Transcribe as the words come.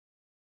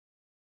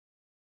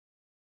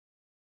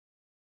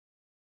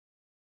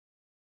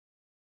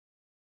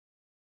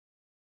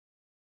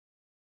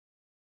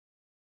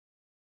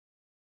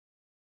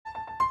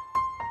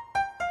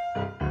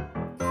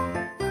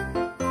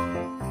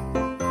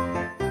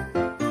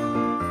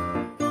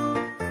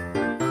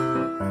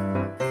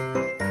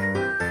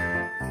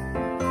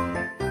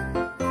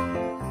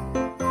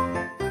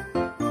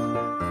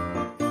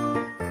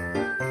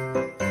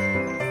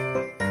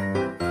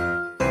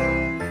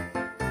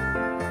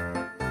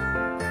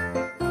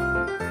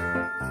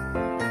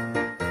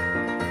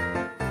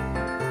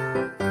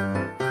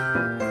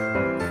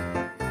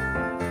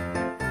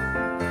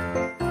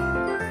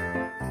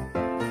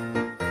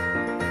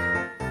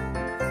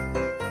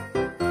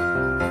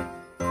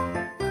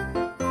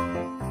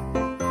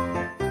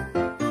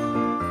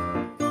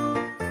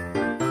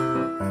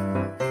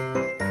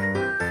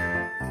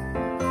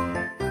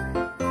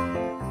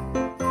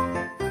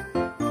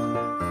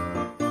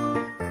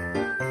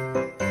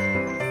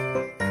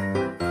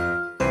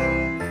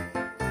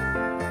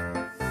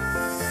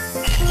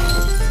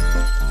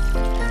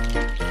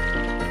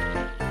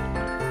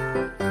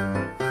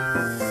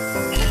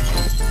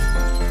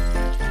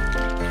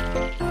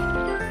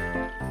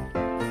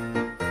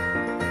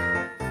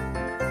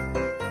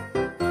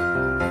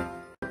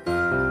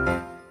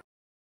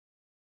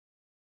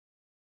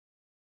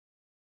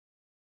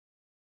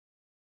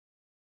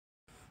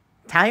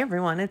Hi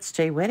everyone, it's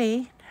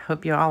jwitty.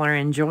 Hope you all are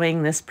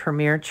enjoying this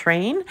premiere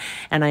train,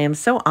 and I am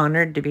so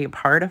honored to be a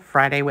part of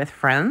Friday with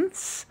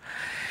Friends.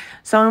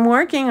 So I'm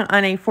working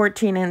on a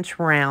 14-inch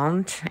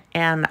round,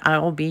 and I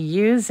will be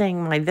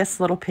using my This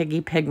Little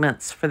Piggy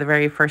Pigments for the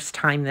very first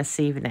time this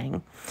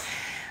evening.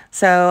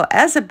 So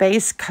as a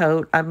base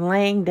coat, I'm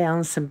laying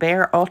down some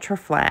Behr Ultra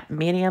Flat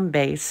Medium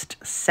Based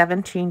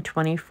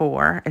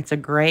 1724. It's a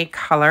gray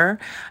color.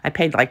 I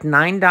paid like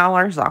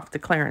 $9 off the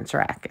clearance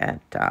rack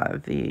at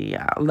the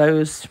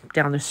Lowe's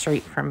down the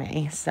street from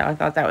me. So I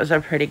thought that was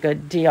a pretty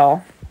good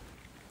deal.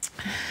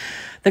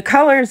 The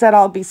colors that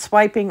I'll be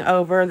swiping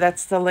over,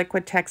 that's the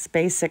Liquitex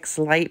Basics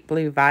Light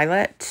Blue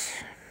Violet.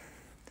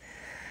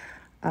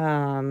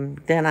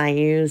 Then I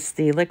use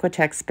the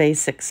Liquitex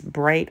Basics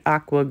Bright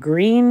Aqua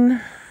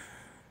Green.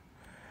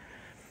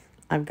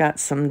 I've got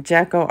some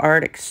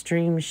DecoArt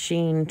Extreem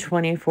Sheen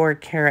 24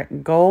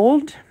 karat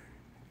gold.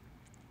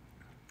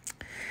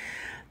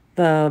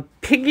 The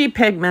piggy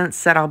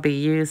pigments that I'll be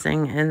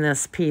using in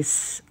this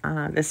piece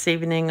this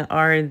evening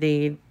are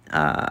the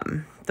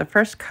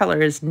first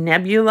color is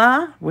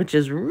Nebula, which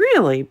is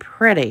really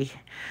pretty.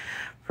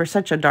 For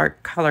such a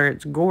dark color,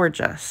 it's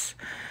gorgeous.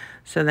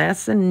 So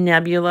that's the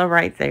Nebula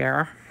right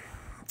there.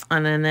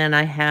 And then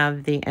I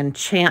have the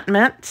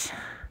Enchantment,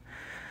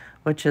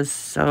 which is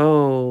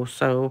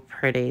so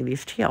pretty.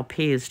 These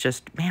TLPs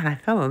just, man, I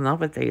fell in love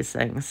with these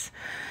things.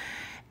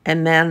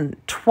 And then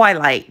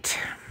Twilight.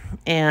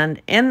 And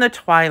in the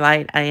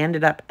Twilight, I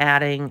ended up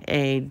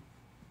adding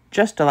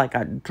just like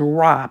a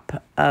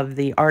drop of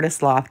the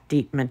Artist Loft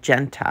Deep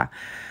Magenta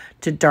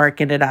to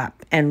darken it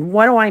up. And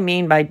what do I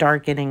mean by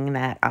darkening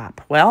that up?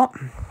 Well,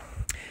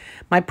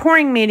 my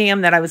pouring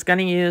medium that I was going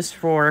to use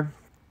for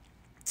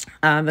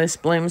this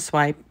bloom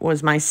swipe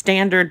was my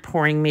standard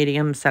pouring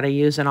mediums that I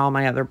use in all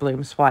my other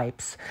bloom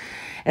swipes.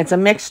 It's a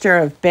mixture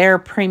of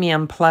Behr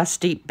Premium Plus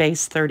Deep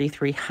Base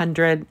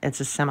 3300. It's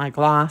a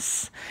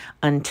semi-gloss,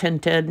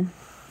 untinted,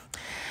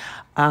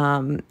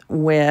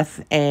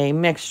 with a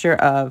mixture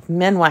of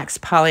Minwax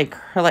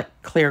Polyacrylic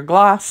Clear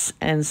Gloss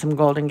and some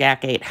Golden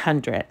Gak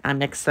 800. I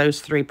mix those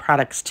three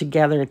products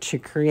together to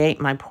create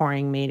my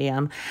pouring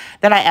medium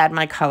that I add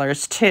my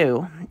colors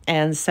to.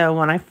 And so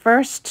when I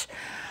first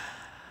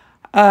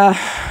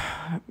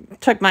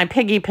took my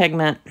piggy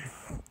pigment,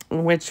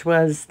 which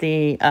was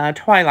the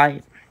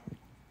Twilight,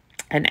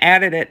 and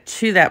added it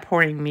to that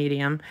pouring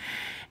medium,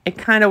 it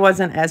kind of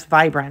wasn't as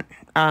vibrant.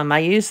 I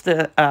used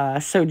the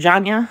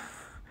JoSonja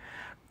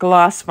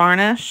gloss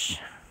varnish,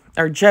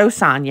 or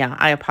JoSonja,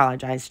 I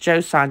apologize,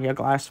 JoSonja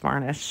gloss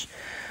varnish,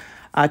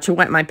 to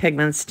wet my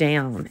pigments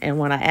down. And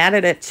when I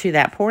added it to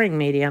that pouring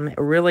medium, it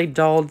really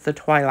dulled the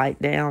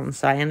Twilight down.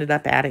 So I ended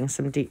up adding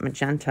some Deep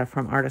Magenta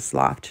from Artist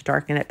Loft to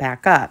darken it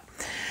back up.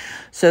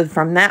 So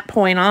from that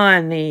point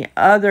on, the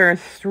other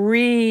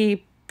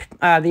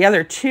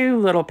two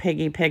little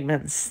piggy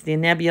pigments, the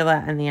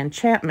Nebula and the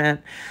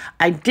Enchantment,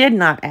 I did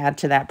not add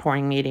to that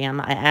pouring medium.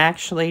 I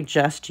actually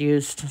just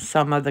used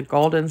some of the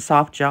Golden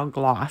Soft Gel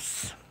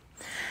Gloss.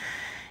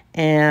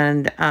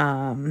 And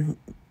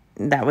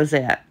that was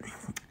it.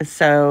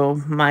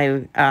 So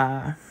my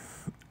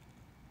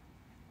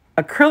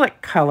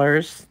acrylic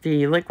colors,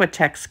 the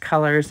Liquitex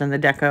colors and the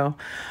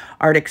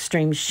DecoArt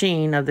Extreme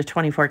Sheen of the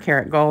 24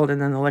 karat gold, and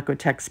then the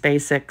Liquitex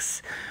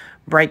Basics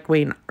Bright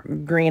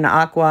Green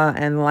Aqua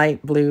and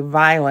Light Blue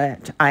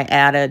Violet, I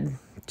added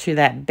to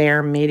that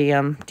Behr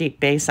Medium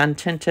Deep Base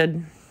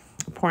Untinted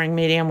pouring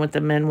medium with the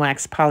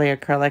Minwax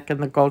Polyacrylic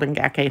and the Golden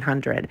Gak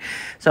 800.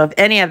 So if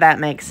any of that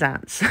makes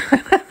sense,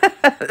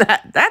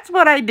 that's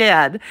what I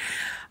did.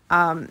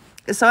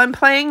 So I'm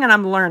playing and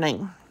I'm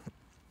learning.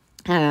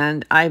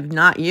 And I've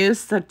not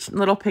used the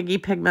little piggy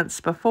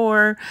pigments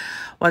before.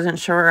 Wasn't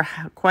sure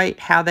quite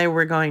how they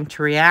were going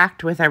to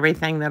react with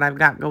everything that I've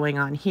got going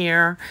on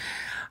here.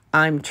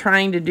 I'm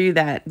trying to do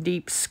that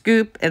deep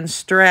scoop and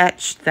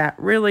stretch that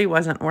really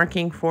wasn't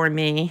working for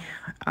me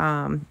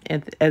in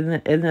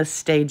this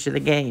stage of the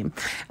game.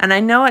 And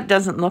I know it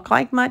doesn't look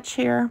like much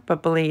here,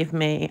 but believe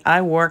me,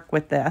 I work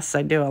with this.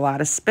 I do a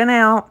lot of spin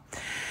out,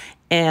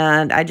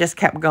 and I just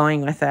kept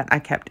going with it. I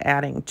kept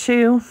adding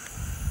two.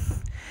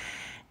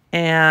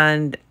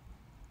 And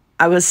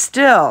I was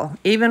still,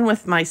 even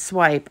with my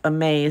swipe,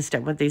 amazed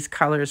at what these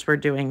colors were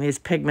doing, these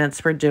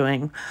pigments were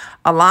doing,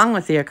 along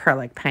with the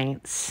acrylic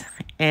paints.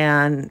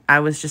 And I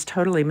was just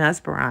totally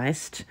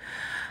mesmerized.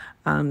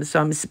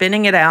 So I'm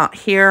spinning it out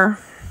here,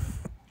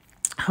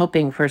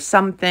 hoping for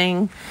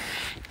something.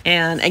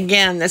 And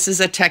again, this is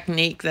a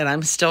technique that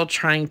I'm still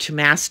trying to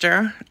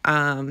master,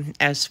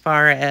 as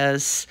far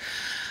as,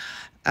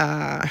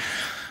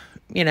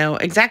 you know,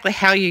 exactly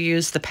how you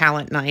use the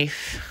palette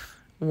knife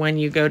when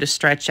you go to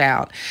stretch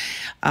out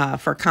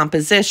for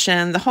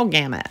composition, the whole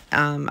gamut.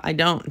 I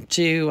don't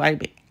do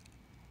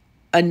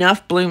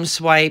enough bloom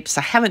swipes.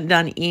 I haven't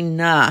done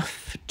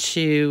enough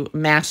to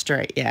master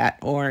it yet,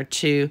 or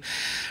to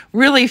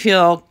really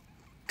feel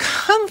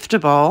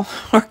comfortable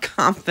or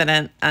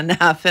confident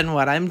enough in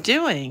what I'm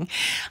doing.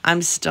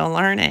 I'm still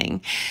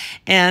learning.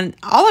 And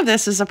all of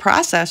this is a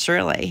process,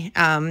 really.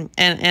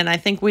 And I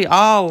think we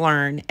all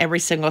learn every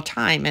single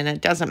time. And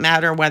it doesn't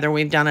matter whether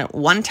we've done it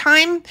one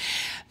time,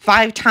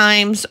 5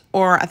 times,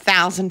 or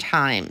 1,000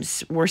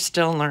 times. We're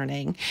still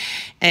learning.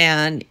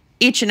 And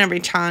each and every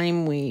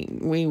time we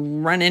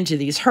run into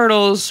these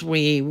hurdles,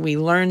 we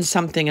learn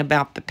something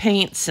about the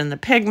paints and the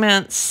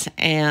pigments,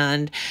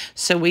 and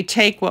so we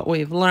take what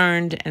we've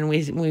learned and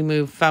we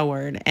move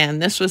forward.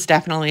 And this was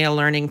definitely a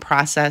learning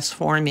process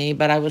for me,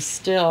 but I was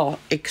still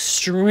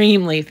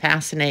extremely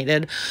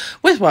fascinated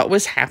with what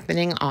was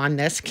happening on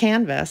this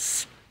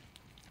canvas.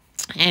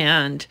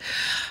 And,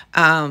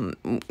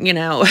 you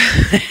know,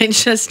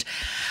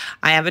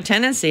 I have a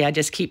tendency, I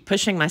just keep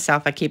pushing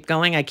myself. I keep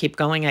going, I keep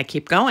going, I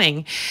keep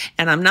going.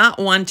 And I'm not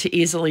one to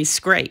easily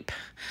scrape.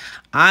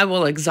 I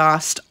will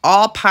exhaust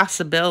all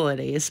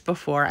possibilities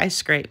before I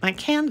scrape my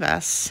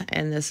canvas.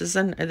 And this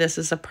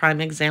is a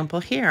prime example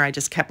here. I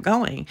just kept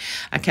going.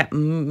 I kept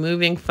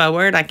moving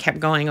forward. I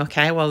kept going,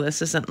 okay, well,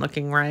 this isn't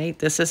looking right.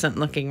 This isn't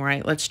looking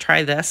right. Let's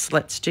try this.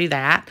 Let's do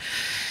that.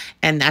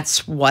 And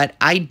that's what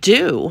I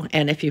do.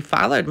 And if you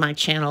followed my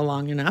channel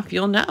long enough,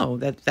 you'll know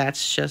that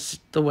that's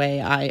just the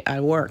way I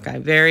work. I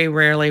very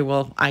rarely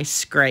will I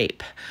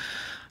scrape.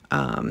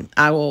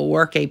 I will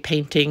work a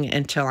painting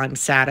until I'm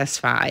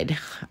satisfied.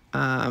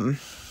 And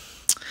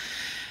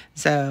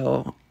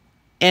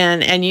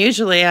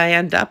usually I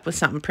end up with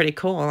something pretty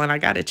cool. And I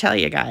got to tell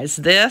you guys,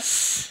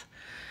 this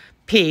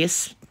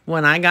piece,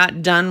 when I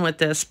got done with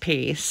this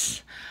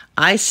piece,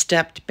 I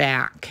stepped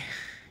back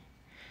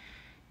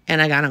and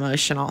I got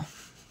emotional.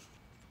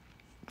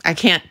 I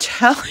can't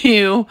tell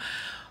you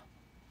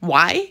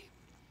why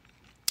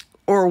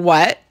or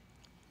what,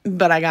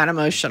 but I got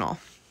emotional.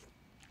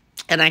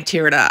 And I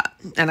teared up.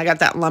 And I got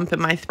that lump in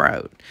my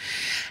throat.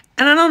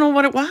 And I don't know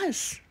what it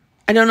was.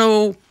 I don't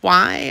know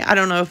why. I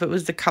don't know if it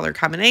was the color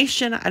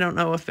combination. I don't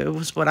know if it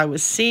was what I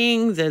was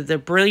seeing, the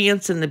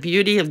brilliance and the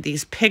beauty of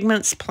these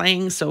pigments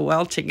playing so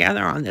well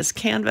together on this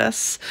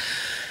canvas.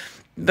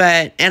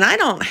 But, and I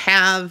don't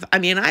have, I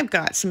mean, I've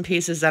got some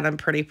pieces that I'm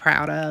pretty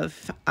proud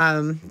of,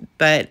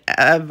 but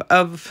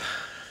of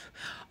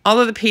all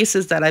of the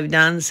pieces that I've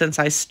done since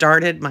I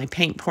started my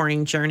paint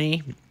pouring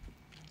journey,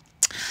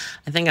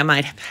 I think I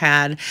might have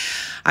had,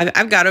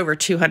 I've got over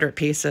 200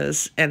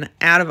 pieces, and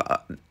out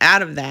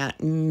of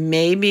that,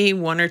 maybe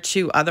 1 or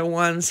 2 other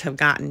ones have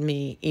gotten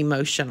me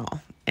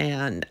emotional,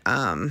 and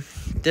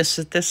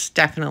this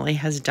definitely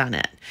has done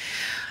it.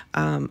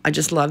 I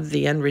just love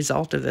the end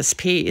result of this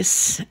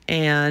piece.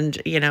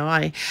 And, you know,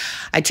 I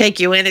take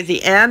you in at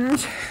the end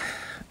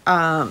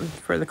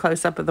for the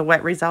close-up of the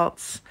wet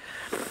results.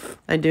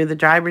 I do the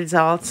dry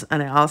results,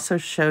 and I also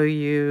show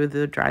you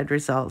the dried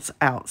results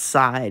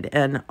outside.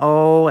 And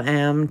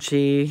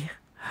OMG,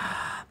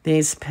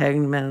 these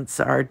pigments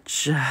are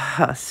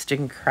just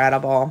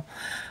incredible.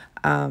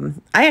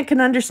 I can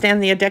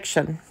understand the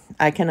addiction.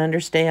 I can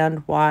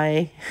understand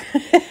why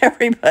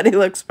everybody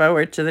looks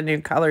forward to the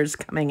new colors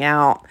coming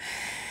out.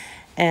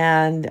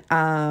 And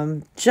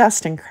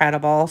just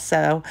incredible.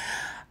 So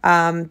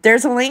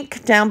there's a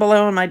link down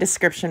below in my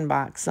description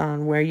box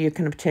on where you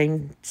can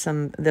obtain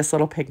this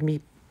little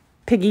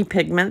piggy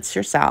pigments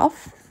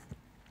yourself.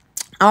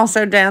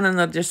 Also down in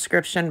the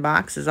description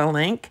box is a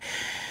link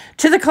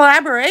to the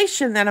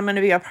collaboration that I'm going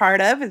to be a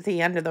part of at the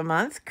end of the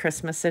month,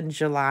 Christmas in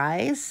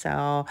July.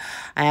 So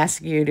I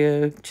ask you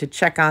to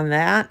check on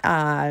that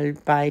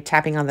by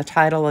tapping on the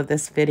title of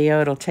this video.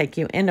 It'll take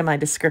you into my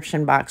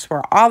description box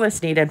where all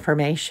this neat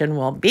information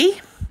will be.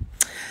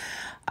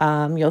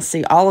 You'll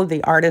see all of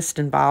the artists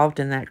involved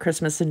in that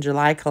Christmas in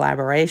July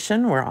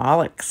collaboration. We're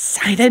all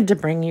excited to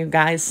bring you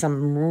guys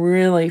some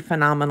really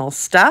phenomenal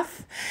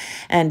stuff.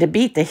 And to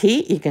beat the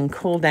heat, you can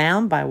cool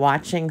down by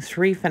watching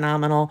 3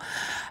 phenomenal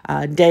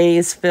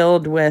days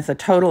filled with a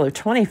total of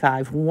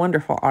 25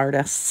 wonderful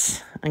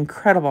artists,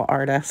 incredible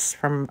artists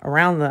from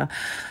around the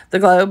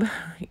globe.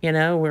 You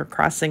know, we're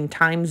crossing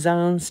time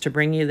zones to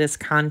bring you this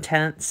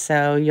content,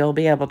 so you'll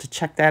be able to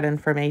check that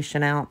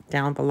information out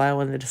down below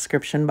in the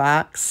description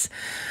box.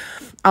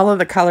 All of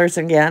the colors,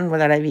 again,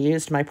 that I've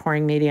used, my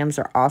pouring mediums,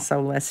 are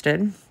also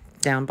listed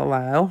down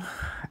below.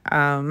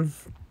 I'll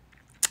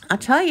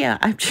tell you,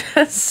 I've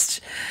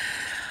just...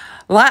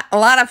 A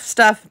lot of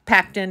stuff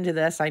packed into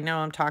this. I know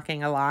I'm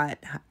talking a lot,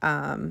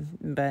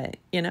 but,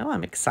 you know,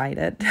 I'm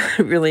excited.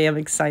 I really am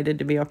excited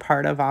to be a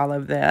part of all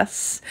of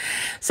this.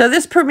 So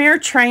this premiere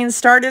train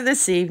started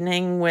this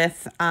evening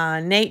with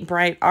Nate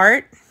Bright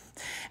Art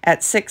at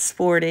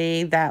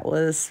 6:40. That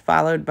was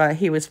followed by,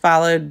 he was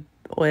followed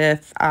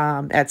with,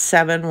 at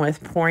 7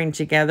 with Pouring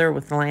Together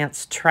with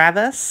Lance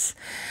Travis.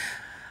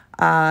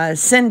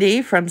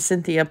 Cindy from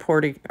Cynthia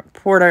Porter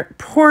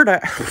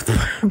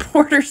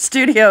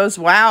Studios.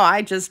 Wow,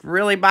 I just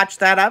really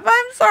botched that up.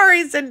 I'm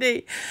sorry,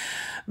 Cindy.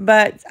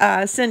 But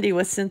Cindy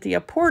with Cynthia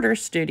Porter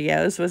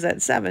Studios was at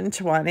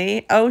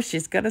 7:20. Oh,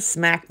 she's going to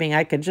smack me.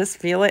 I could just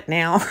feel it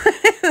now.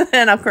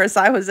 And of course,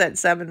 I was at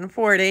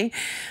 7:40.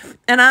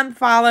 And I'm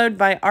followed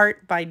by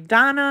Art by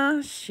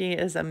Donna. She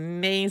is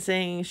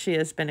amazing. She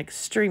has been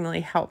extremely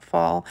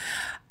helpful.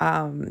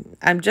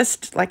 I'm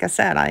just, like I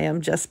said, I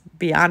am just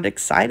beyond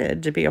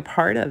excited to be a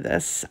part of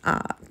this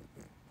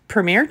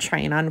premiere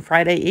train on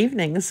Friday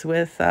evenings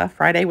with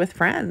Friday with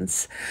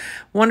Friends.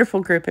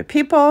 Wonderful group of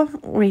people.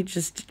 We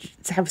just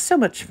have so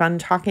much fun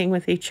talking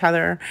with each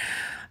other.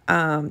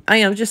 I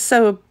am just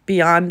so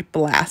beyond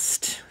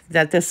blessed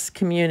that this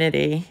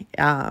community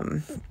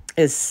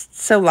is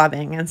so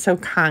loving and so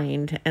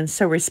kind and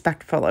so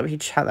respectful of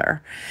each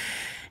other.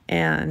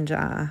 And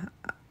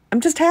I'm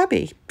just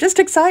happy, just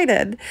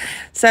excited.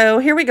 So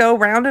here we go,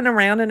 round and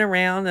around and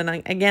around. And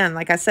again,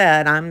 like I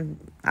said,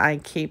 I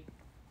keep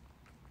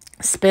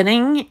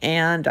spinning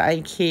and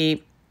I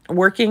keep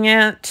working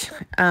it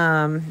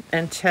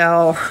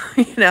until,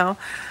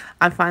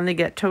 I finally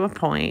get to a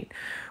point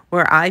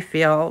where I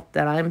feel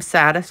that I'm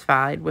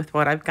satisfied with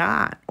what I've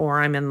got,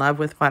 or I'm in love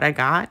with what I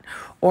got,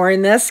 or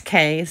in this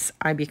case,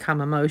 I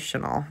become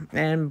emotional.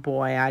 And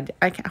boy,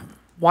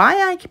 why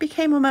I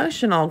became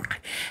emotional.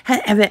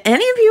 Have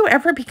any of you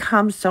ever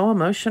become so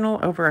emotional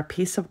over a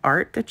piece of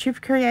art that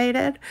you've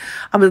created?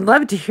 I would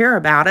love to hear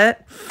about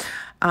it.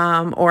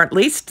 Or at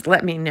least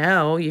let me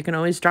know. You can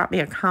always drop me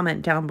a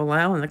comment down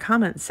below in the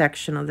comment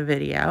section of the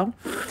video.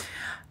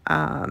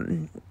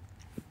 And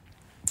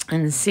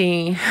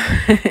see,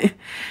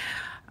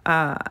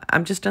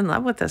 I'm just in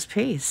love with this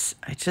piece.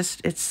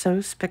 It's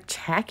so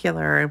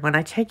spectacular. And when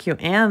I take you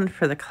in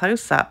for the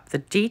close-up, the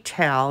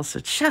details,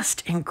 it's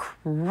just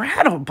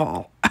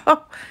incredible.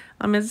 Oh,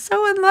 I'm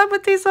so in love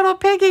with these little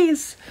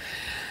piggies.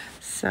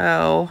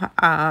 So,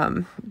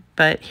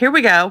 but here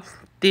we go.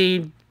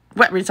 The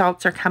wet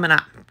results are coming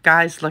up.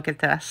 Guys, look at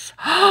this.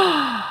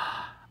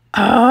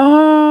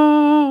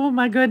 Oh,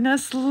 my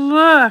goodness.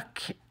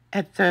 Look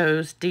at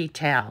those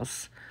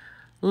details.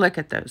 Look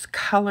at those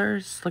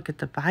colors. Look at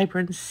the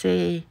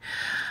vibrancy.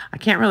 I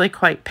can't really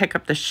quite pick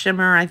up the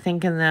shimmer, I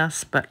think, in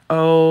this, but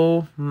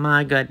oh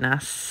my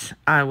goodness.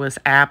 I was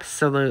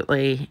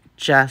absolutely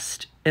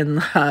just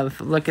in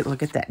love. Look at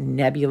that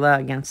nebula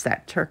against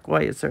that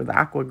turquoise or the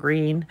aqua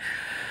green,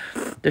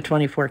 the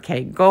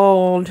 24K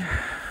gold.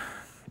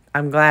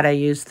 I'm glad I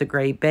used the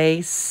gray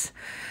base.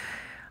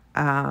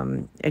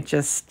 It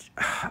just,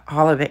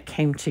 all of it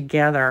came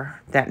together.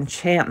 That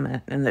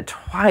enchantment and the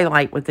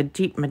twilight with the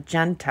deep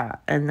magenta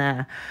and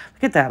look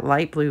at that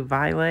light blue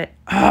violet.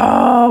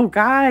 Oh,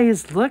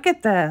 guys, look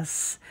at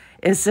this.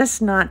 Is this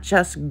not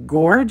just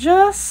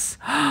gorgeous?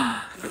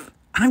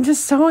 I'm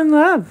just so in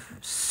love.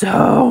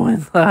 So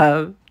in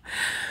love.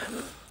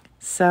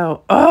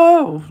 So,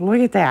 oh,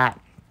 look at that.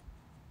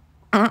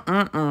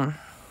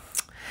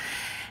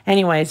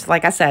 Anyways,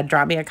 like I said,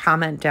 drop me a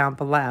comment down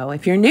below.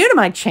 If you're new to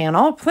my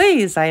channel,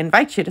 please, I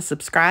invite you to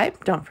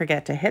subscribe. Don't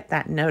forget to hit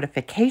that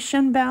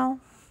notification bell.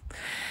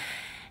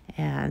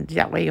 And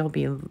that way you'll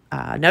be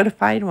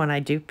notified when I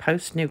do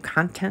post new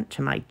content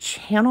to my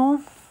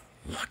channel.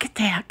 Look at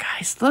that,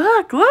 guys.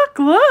 Look, look,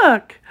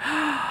 look.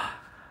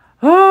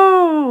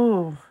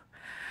 Oh,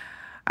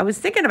 I was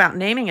thinking about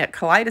naming it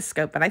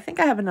Kaleidoscope, but I think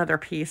I have another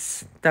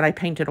piece that I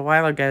painted a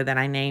while ago that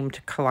I named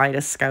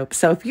Kaleidoscope.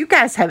 So if you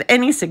guys have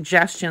any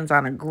suggestions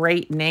on a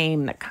great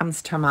name that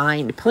comes to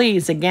mind,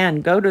 please,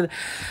 again, go to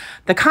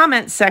the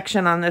comment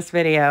section on this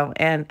video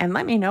and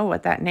let me know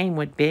what that name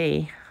would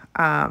be.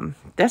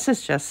 This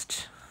is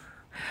just,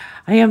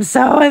 I am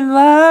so in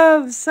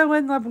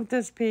love with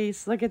this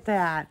piece. Look at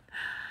that.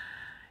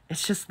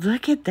 It's just,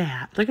 look at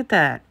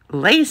that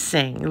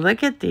lacing.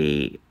 Look at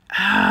the,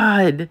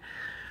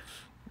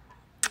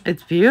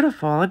 it's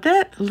beautiful, isn't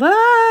it?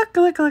 Look,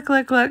 look, look,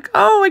 look, look.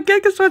 Oh my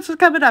goodness, what's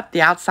coming up?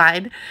 The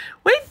outside.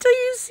 Wait till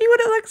you see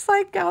what it looks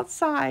like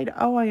outside.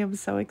 Oh, I am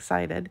so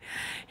excited.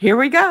 Here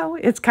we go.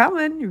 It's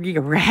coming. Are you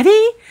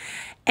ready?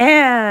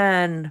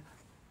 And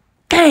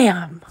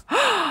bam.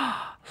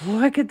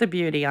 Look at the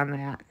beauty on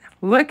that.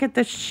 Look at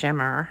the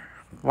shimmer.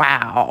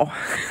 Wow.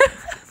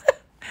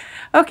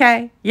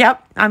 Okay.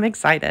 Yep, I'm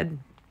excited.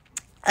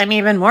 I'm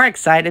even more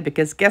excited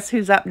because guess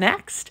who's up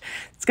next?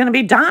 It's going to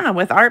be Donna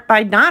with Art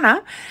by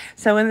Donna.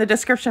 So in the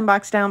description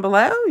box down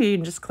below, you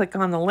can just click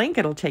on the link.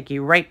 It'll take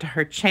you right to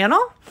her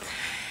channel.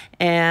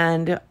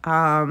 And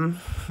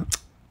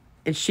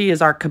she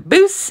is our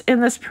caboose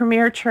in this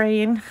premiere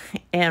train.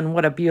 And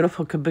what a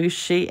beautiful caboose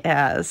she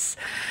is.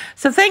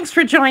 So thanks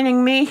for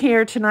joining me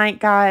here tonight,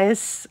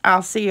 guys.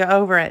 I'll see you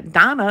over at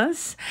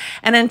Donna's.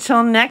 And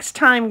until next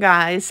time,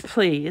 guys,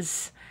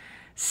 please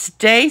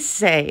stay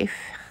safe.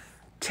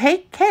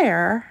 Take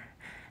care,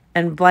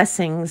 and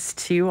blessings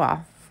to you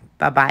all.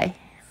 Bye-bye.